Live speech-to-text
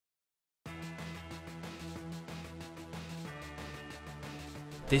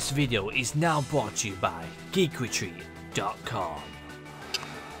This video is now brought to you by geekretreat.com.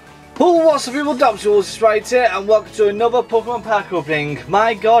 Oh, what's up people, Dobbsyrules right here and welcome to another Pokemon pack opening.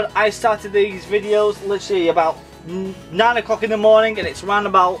 My god, I started these videos literally about 9 o'clock in the morning and it's around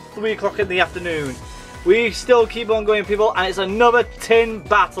about 3 o'clock in the afternoon. We still keep on going people, and it's another tin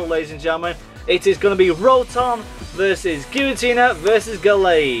battle, ladies and gentlemen. It is going to be Rotom versus Giratina versus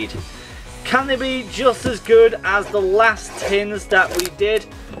Gallade. Can they be just as good as the last tins that we did?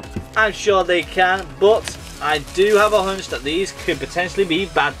 I'm sure they can, but I do have a hunch that these could potentially be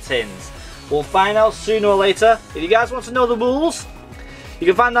bad tins. We'll find out sooner or later. If you guys want to know the rules, you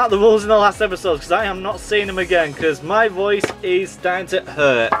can find out the rules in the last episode, because I am not saying them again because my voice is starting to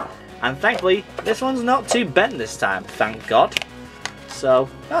hurt. And thankfully, this one's not too bent this time, thank God. So,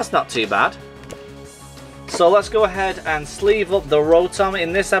 that's not too bad. So let's go ahead and sleeve up the Rotom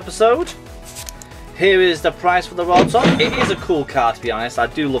in this episode. Here is the price for the Rotom. It is a cool card, to be honest. I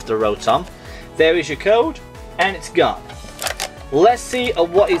do love the Rotom. There is your code, and it's gone. Let's see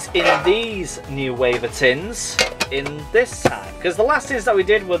what is in these new wave of tins in this time. Because the last tins that we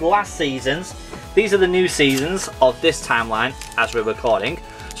did were last season's. These are the new seasons of this timeline as we're recording.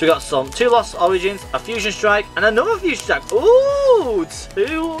 So we got some 2 Lost Origins, a Fusion Strike, and another Fusion Strike. Ooh,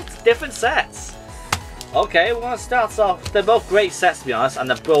 2 different sets. Okay, we're going to start off. They're both great sets, to be honest, and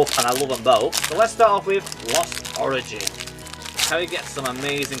they're both, and I love them both. So let's start off with Lost Origin. Can we get some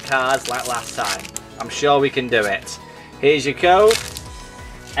amazing cards like last time? I'm sure we can do it. Here's your code,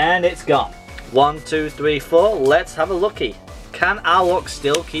 and it's gone. 1, 2, 3, 4. Let's have a looky. Can our luck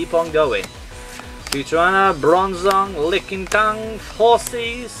still keep on going? Futurana, Bronzong, Lickitung,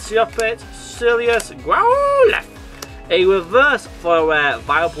 Horsey, Shuppet, Sirius, Growlithe. A reverse for a rare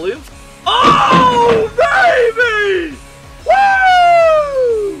Vileplume. Oh, baby!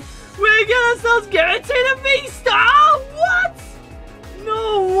 Woo! We're getting ourselves Giratina V-Star! What?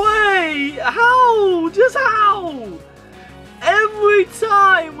 No way! How? Just how? Every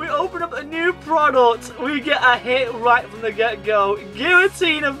time we open up a new product, we get a hit right from the get-go.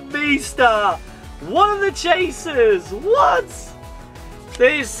 Giratina V-Star! One of the chasers! What?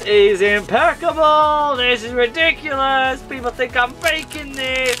 This is impeccable! This is ridiculous! People think I'm faking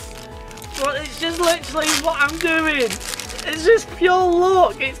this! But it's just literally what I'm doing. It's just pure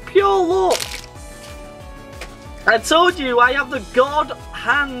luck. It's pure luck. I told you I have the god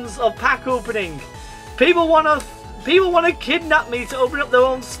hands of pack opening. People wanna kidnap me to open up their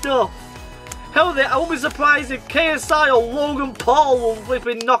own stuff. Hell, I won't be surprised if KSI or Logan Paul will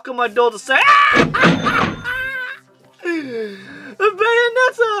flipping knock on my door to say, the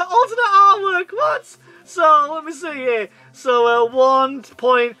Bayonetta alternate artwork. What? So let me see here. So 1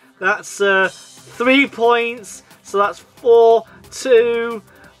 point. That's 3 points, so that's 4, 2,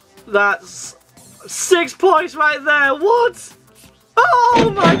 that's 6 points right there. What?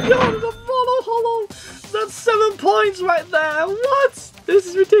 Oh my god, the mono hollow. That's 7 points right there. What? This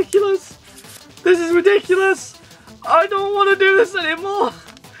is ridiculous. This is ridiculous. I don't want to do this anymore.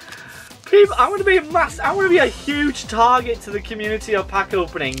 People, I want to be a huge target to the community of pack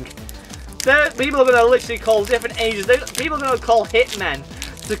opening. People are going to literally call different ages. People are going to call hitmen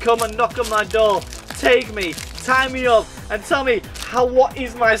to come and knock on my door, take me, tie me up, and tell me what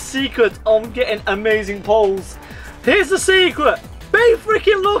is my secret on getting amazing pulls. Here's the secret: be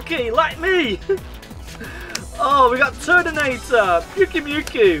freaking lucky, like me. Oh, we got Turdinator,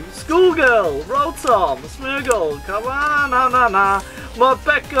 Mewtwo, Schoolgirl, Rotom, Smeargle, come on,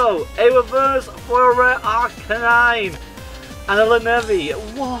 Morpeko, a reverse for a rare Arcanine, and a Lanevi.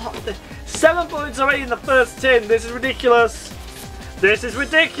 What? 7 points already in the first tin. This is ridiculous. This is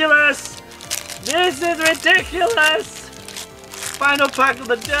ridiculous! This is ridiculous! Final pack of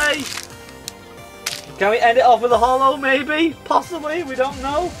the day. Can we end it off with a holo maybe? Possibly, we don't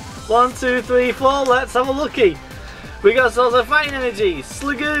know. 1, 2, 3, 4, let's have a looky. We got Source of Fighting Energy,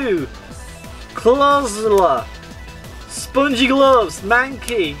 Sliggoo, Closla, Spongy Gloves,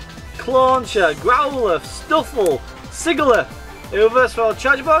 Mankey, Clauncher, Growlithe, Stuffle, Sigilyph, a reverse for a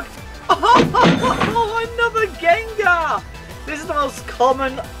Charge Bug. Oh, another Gengar! This is the most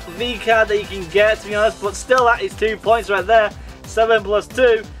common V card that you can get, to be honest, but still that is 2 points right there. 7 plus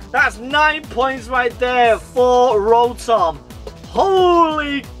 2, that's 9 points right there for Rotom.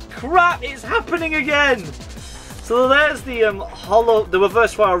 Holy crap, it's happening again! So there's the the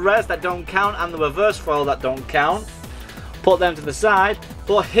reverse foil rares that don't count and the reverse foil that don't count. Put them to the side.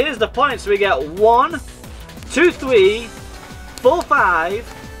 But here's the points. So we get 1, 2, 3, 4,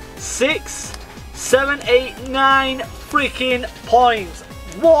 5, 6, 7, 8, 9 freaking points.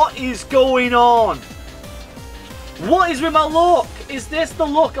 What is going on? What is with my luck? Is this the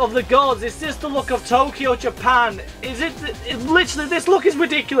look of the gods? Is this the look of Tokyo, Japan? Is it literally, this look is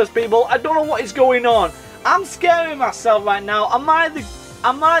ridiculous, people. I don't know what is going on. I'm scaring myself right now. Am I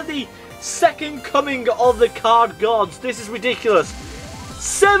the second coming of the card gods? This is ridiculous.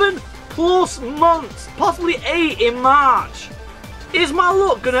 7+ months, possibly 8 in March. Is my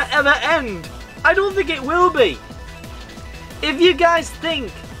luck gonna ever end? I don't think it will be. If you guys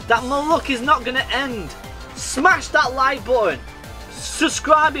think that my luck is not gonna end, smash that like button.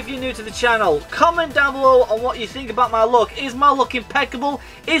 Subscribe if you're new to the channel. Comment down below on what you think about my luck. Is my luck impeccable?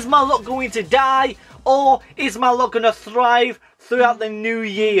 Is my luck going to die? Or is my luck going to thrive throughout the new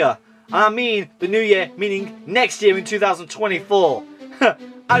year? I mean the new year, meaning next year in 2024.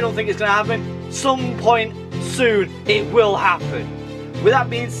 I don't think it's going to happen. Some point soon it will happen. With that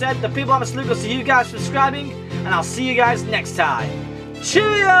being said, the people I'm a salute goes to you guys for subscribing, and I'll see you guys next time.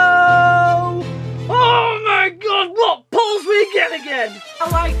 Cheerio! Oh my god, what pulls we get again? I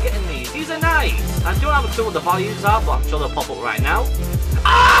like getting these are nice. I don't have a clue what the values are, but I'm sure they'll pop up right now.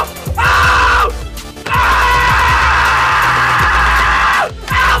 Ah!